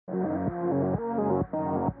Hi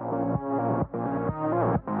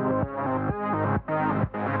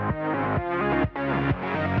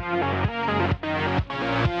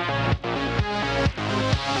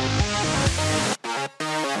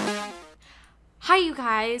you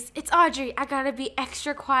guys, it's Audrey. I gotta be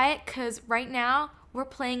extra quiet because right now we're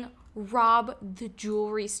playing Rob the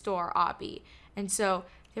Jewelry Store Obby. And so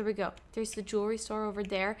there we go. There's the jewelry store over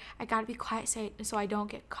there. I gotta be quiet so I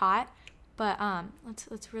don't get caught. But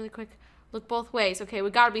let's really quick look both ways. Okay, we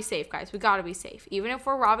gotta be safe, guys. We gotta be safe. Even if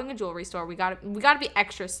we're robbing a jewelry store, we gotta be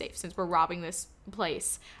extra safe since we're robbing this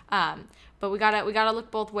place. But we gotta look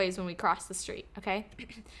both ways when we cross the street. Okay.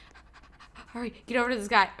 Hurry, get over to this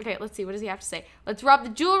guy. Okay, let's see. What does he have to say? Let's rob the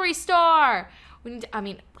jewelry store.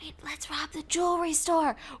 Let's rob the jewelry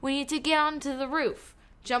store. We need to get onto the roof.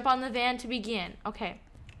 Jump on the van to begin. Okay.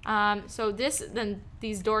 So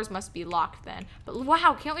these doors must be locked then. But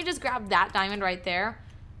wow, can't we just grab that diamond right there?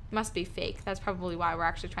 Must be fake. That's probably why we're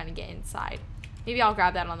actually trying to get inside. Maybe I'll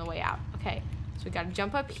grab that on the way out. Okay. So we gotta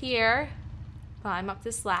jump up here. Climb up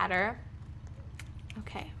this ladder.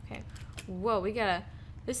 Okay. Whoa, we gotta...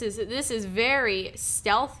 This is very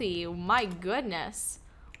stealthy. My goodness.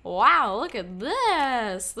 Wow, look at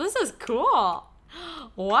this. This is cool.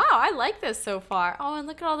 Wow, I like this so far. Oh, and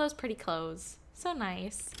look at all those pretty clothes. So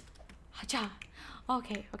nice. Hacha.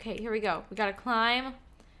 Okay, here we go. We gotta climb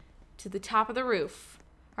to the top of the roof.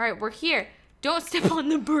 All right, we're here. Don't step on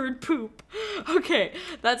the bird poop. Okay,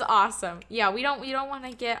 that's awesome. Yeah, we don't want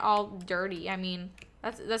to get all dirty. I mean,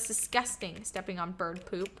 that's disgusting, stepping on bird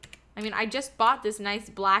poop. I mean, I just bought this nice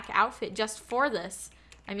black outfit just for this.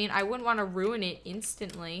 I mean, I wouldn't want to ruin it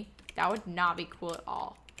instantly. That would not be cool at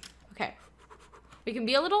all. Okay. We can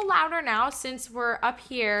be a little louder now since we're up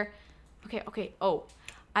here. Okay. Oh,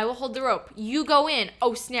 I will hold the rope. You go in.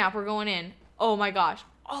 Oh, snap. We're going in. Oh, my gosh.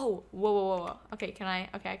 Oh, whoa. Okay,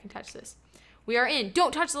 I can touch this. We are in.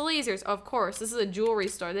 Don't touch the lasers. Of course. This is a jewelry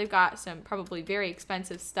store. They've got some probably very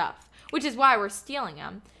expensive stuff, which is why we're stealing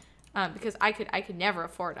them. Because I could never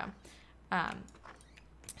afford them.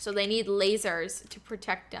 So they need lasers to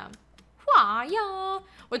protect them. Yeah.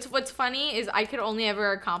 What's funny is I could only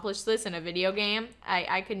ever accomplish this in a video game.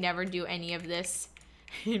 I could never do any of this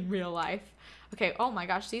in real life. Okay, oh my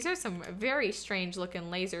gosh, these are some very strange looking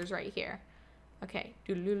lasers right here. Okay.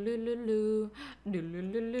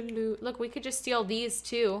 Look, we could just steal these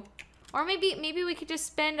too. Or maybe we could just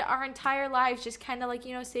spend our entire lives just kind of like,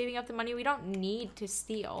 you know, saving up the money. We don't need to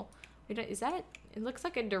steal. Is that it looks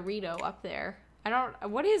like a Dorito up there.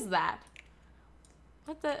 What is that?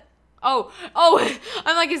 What the? Oh,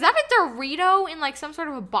 I'm like, is that a Dorito in like some sort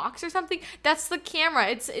of a box or something? That's the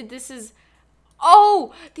camera.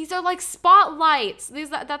 Oh, these are like spotlights.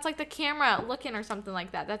 That's like the camera looking or something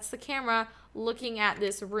like that. That's the camera looking at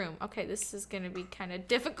this room. Okay, this is gonna be kind of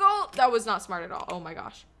difficult. That was not smart at all. Oh my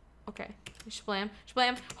gosh. Okay, shblam.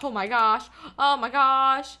 Oh my gosh. Oh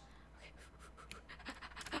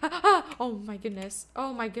my goodness.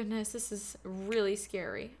 This is really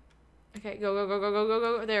scary. Okay,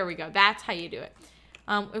 go. There we go. That's how you do it.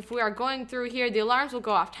 If we are going through here, the alarms will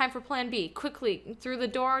go off. Time for plan B. Quickly, through the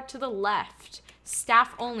door to the left.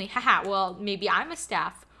 Staff only. Haha, well, maybe I'm a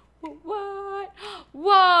staff. What?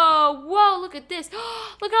 Whoa, look at this.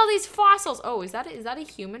 Look at all these fossils. Oh, is that a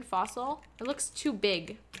human fossil? It looks too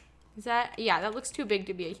big. Yeah, that looks too big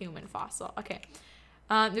to be a human fossil. Okay.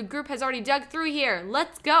 The group has already dug through here.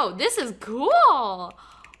 Let's go. This is cool.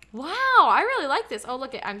 Wow, I really like this. Oh,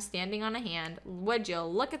 look, I'm standing on a hand. Would you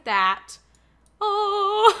look at that?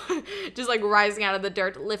 Oh, just like rising out of the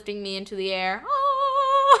dirt, lifting me into the air.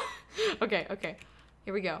 Oh, okay.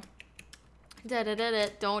 Here we go.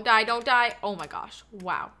 Don't die. Oh my gosh.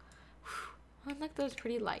 Wow. I like those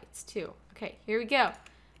pretty lights too. Okay, here we go.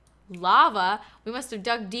 Lava. We must have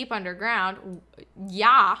dug deep underground.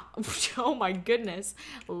 Yeah. Oh my goodness.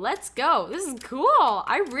 Let's go. This is cool.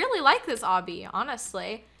 I really like this obby,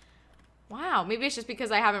 honestly. Wow. Maybe it's just because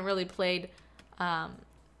I haven't really played.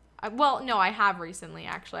 Well, no, I have recently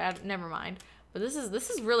actually. Never mind. But this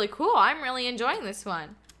is really cool. I'm really enjoying this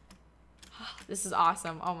one. This is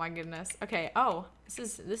awesome. Oh my goodness. Okay. Oh,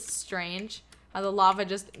 this is strange. How the lava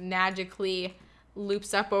just magically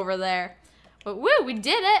loops up over there. But woo, we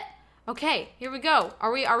did it. Okay, here we go.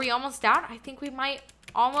 Are we almost out? I think we might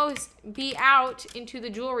almost be out into the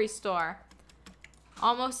jewelry store.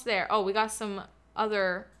 Almost there. Oh, we got some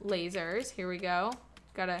other lasers. Here we go.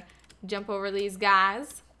 Gotta jump over these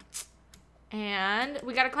guys. And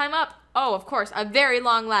we gotta climb up. Oh, of course, a very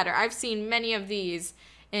long ladder. I've seen many of these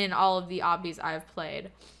in all of the obbies I've played.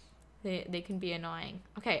 They can be annoying.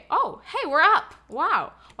 Okay. Oh, hey, we're up.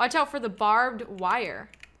 Wow. Watch out for the barbed wire.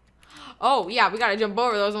 Oh, yeah, we gotta jump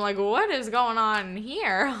over those. I'm like, what is going on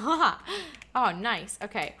here? Oh, nice.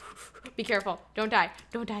 Okay. Be careful. Don't die.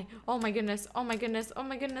 Don't die. Oh, my goodness. Oh, my goodness. Oh,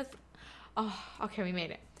 my goodness. Oh, okay, we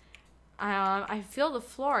made it. I feel the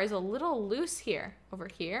floor is a little loose here. Over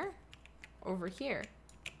here? Over here.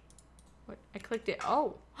 What? I clicked it.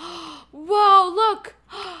 Oh. Whoa, look.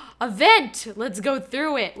 A vent. Let's go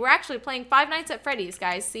through it. We're actually playing Five Nights at Freddy's,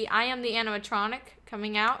 guys. See, I am the animatronic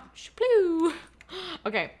coming out. Shaploo.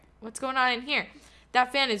 Okay, what's going on in here?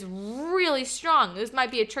 That fan is really strong. This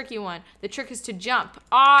might be a tricky one. The trick is to jump.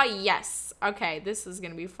 Ah, yes. Okay, this is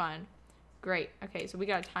going to be fun. Great. Okay, so we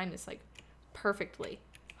got to time this, like, perfectly.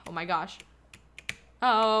 Oh, my gosh.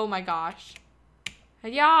 Oh, my gosh.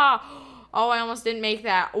 Yeah. Oh, I almost didn't make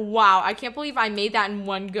that. Wow, I can't believe I made that in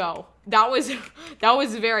one go. That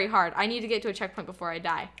was very hard. I need to get to a checkpoint before I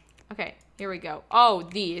die. Okay, here we go. Oh,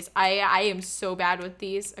 these. I am so bad with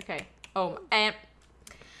these. Okay. Oh, and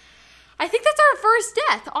I think that's our first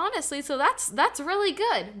death, honestly. So that's really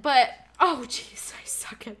good. But oh, jeez, I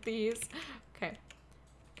suck at these. Okay.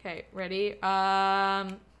 Okay, ready? Oh,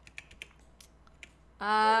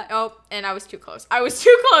 and I was too close. I was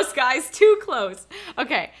too close, guys. Too close.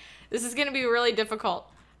 Okay. This is gonna be really difficult.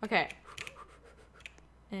 Okay.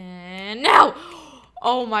 And now!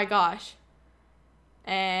 Oh my gosh.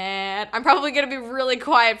 And I'm probably gonna be really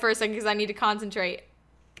quiet for a second because I need to concentrate.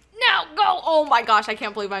 Now, go! Oh my gosh, I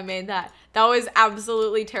can't believe I made that. That was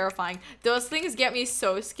absolutely terrifying. Those things get me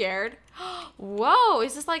so scared. Whoa,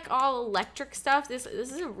 is this like all electric stuff? This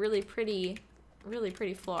is a really pretty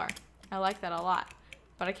floor. I like that a lot.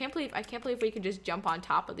 But I can't believe we could just jump on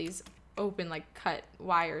top of these open, like, cut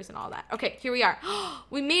wires and all that. Okay, here we are.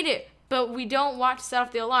 We made it, but we don't want to set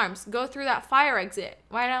off the alarms. Go through that fire exit.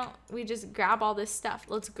 Why don't we just grab all this stuff?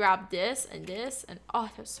 Let's grab this, and oh,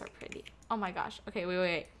 that was so pretty. Oh my gosh. Okay,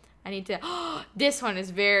 wait. I need to, this one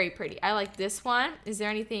is very pretty. I like this one. Is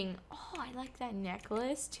there anything, oh, I like that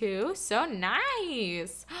necklace too. So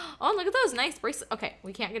nice. Oh, look at those nice bracelets. Okay,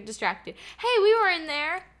 we can't get distracted. Hey, we were in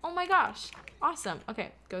there. Oh my gosh. Awesome.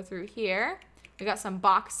 Okay, go through here. We got some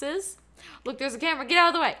boxes. Look, there's a camera. Get out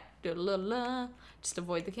of the way. Just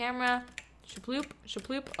avoid the camera. Shaploop,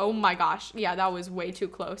 shaploop. Oh my gosh. Yeah, that was way too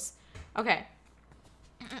close. Okay.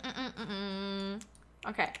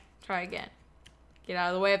 Okay, try again. Get out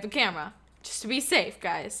of the way of the camera. Just to be safe,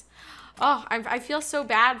 guys. Oh, I feel so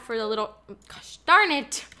bad for the little... Gosh darn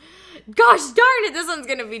it. Gosh darn it. This one's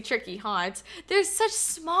going to be tricky, huh? There's such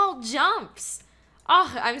small jumps.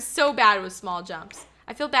 Oh, I'm so bad with small jumps.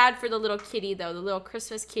 I feel bad for the little kitty, though. The little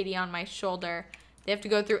Christmas kitty on my shoulder. They have to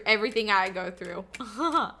go through everything I go through.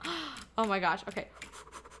 Oh my gosh. Okay.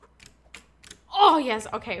 Oh, yes.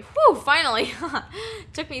 Okay. Whew, finally.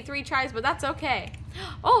 Took me 3 tries, but that's okay.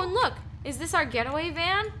 Oh, and look. Is this our getaway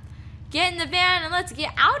van? Get in the van and let's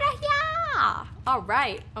get out of here. All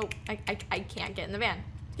right. Oh, I can't get in the van.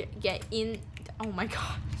 Get in. Oh, my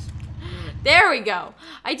gosh. There we go.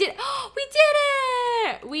 I did. Oh, we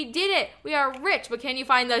did it. We did it. We are rich, but can you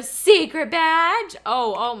find the secret badge?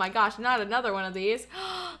 Oh my gosh. Not another one of these.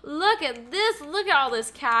 Look at this. Look at all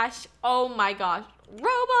this cash. Oh my gosh.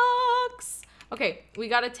 Robux. Okay, we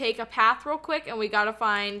got to take a path real quick and we got to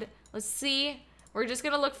find, let's see. We're just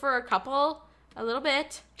going to look for a little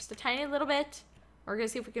bit, just a tiny little bit. We're going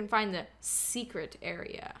to see if we can find the secret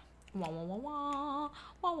area. Wah, wah, wah, wah.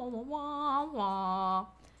 Wah, wah, wah, wah, wah.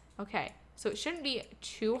 Okay, so it shouldn't be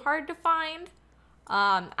too hard to find.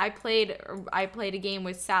 I played a game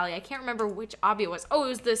with Sally. I can't remember which obby it was. Oh, it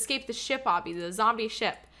was the Escape the Ship obby, the zombie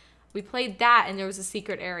ship. We played that and there was a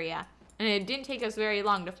secret area. And it didn't take us very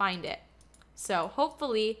long to find it. So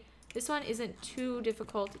hopefully this one isn't too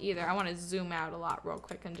difficult either. I want to zoom out a lot real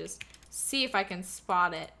quick and just see if I can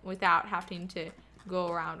spot it without having to go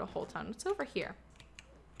around a whole ton. What's over here?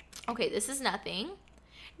 Okay, this is nothing.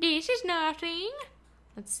 This is nothing.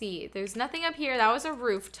 Let's see. There's nothing up here. That was a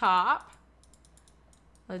rooftop.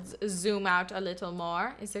 Let's zoom out a little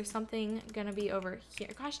more. Is there something gonna be over here?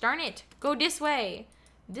 Gosh darn it. Go this way.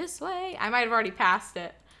 This way. I might have already passed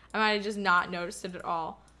it. I might have just not noticed it at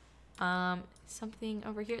all. Something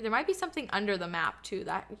over here. There might be something under the map too.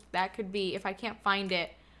 That could be, if I can't find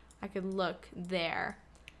it, I could look there.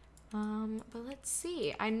 But let's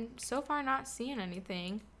see. I'm so far not seeing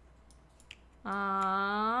anything.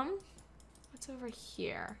 What's over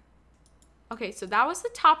here? Okay, so that was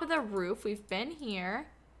the top of the roof. We've been here.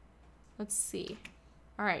 Let's see.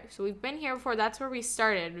 All right, so we've been here before. That's where we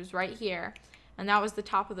started. It was right here. And that was the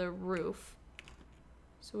top of the roof.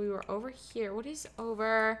 So we were over here. What is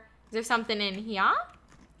over? Is there something in here?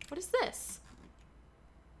 What is this?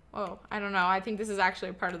 Oh, I don't know. I think this is actually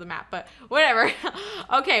a part of the map, but whatever.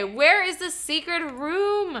 Okay, where is the secret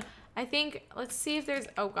room? I think, let's see if there's,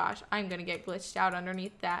 oh gosh, I'm gonna get glitched out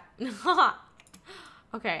underneath that.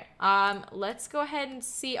 Okay, let's go ahead and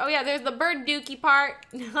see. Oh yeah, there's the bird dookie part.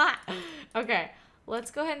 Okay,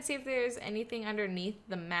 let's go ahead and see if there's anything underneath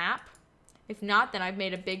the map. If not, then I've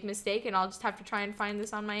made a big mistake and I'll just have to try and find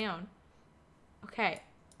this on my own. Okay,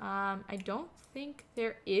 I don't think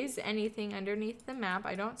there is anything underneath the map.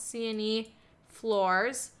 I don't see any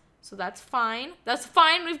floors, so that's fine. That's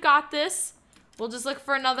fine, we've got this. We'll just look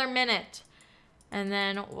for another minute and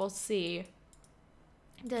then we'll see.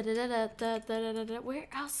 Where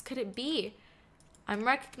else could it be? I'm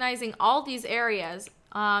recognizing all these areas.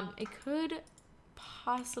 It could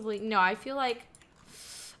possibly, no, I feel like,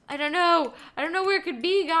 I don't know where it could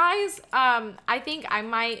be, guys. I think I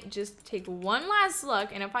might just take one last look,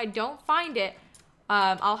 and if I don't find it,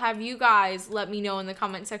 I'll have you guys let me know in the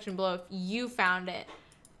comment section below if you found it.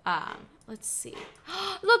 Let's see.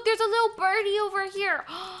 Look, there's a little birdie over here.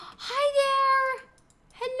 Hi there.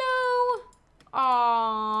 Hello.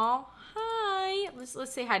 Aw, hi.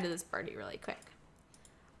 Let's say hi to this birdie really quick.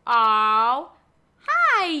 Aw,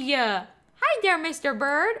 hi. Hi there, Mr.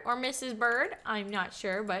 Bird or Mrs. Bird. I'm not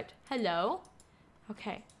sure, but hello.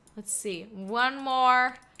 Okay, let's see. One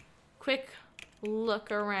more quick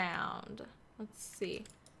look around. Let's see.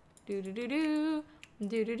 Do-do-do-do.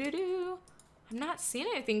 Do-do-do-do. I'm not seeing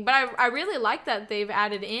anything, but I really like that they've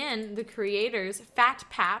added in, the creators, Fat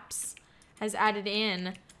Paps has added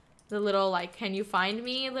in the little, like, can you find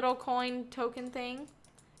me little coin token thing?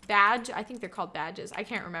 Badge? I think they're called badges. I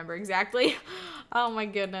can't remember exactly. Oh my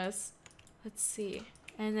goodness. Let's see.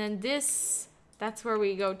 And then this, that's where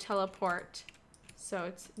we go teleport. So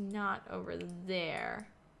it's not over there.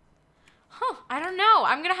 Huh, I don't know.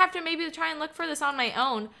 I'm gonna have to maybe try and look for this on my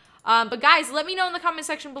own. But guys, let me know in the comment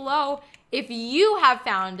section below if you have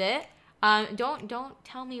found it. Don't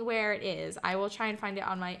tell me where it is. I will try and find it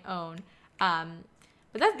on my own.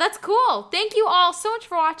 But that's cool. Thank you all so much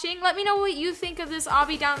for watching. Let me know what you think of this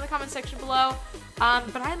obby down in the comment section below.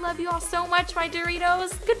 But I love you all so much, my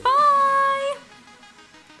Doritos. Goodbye.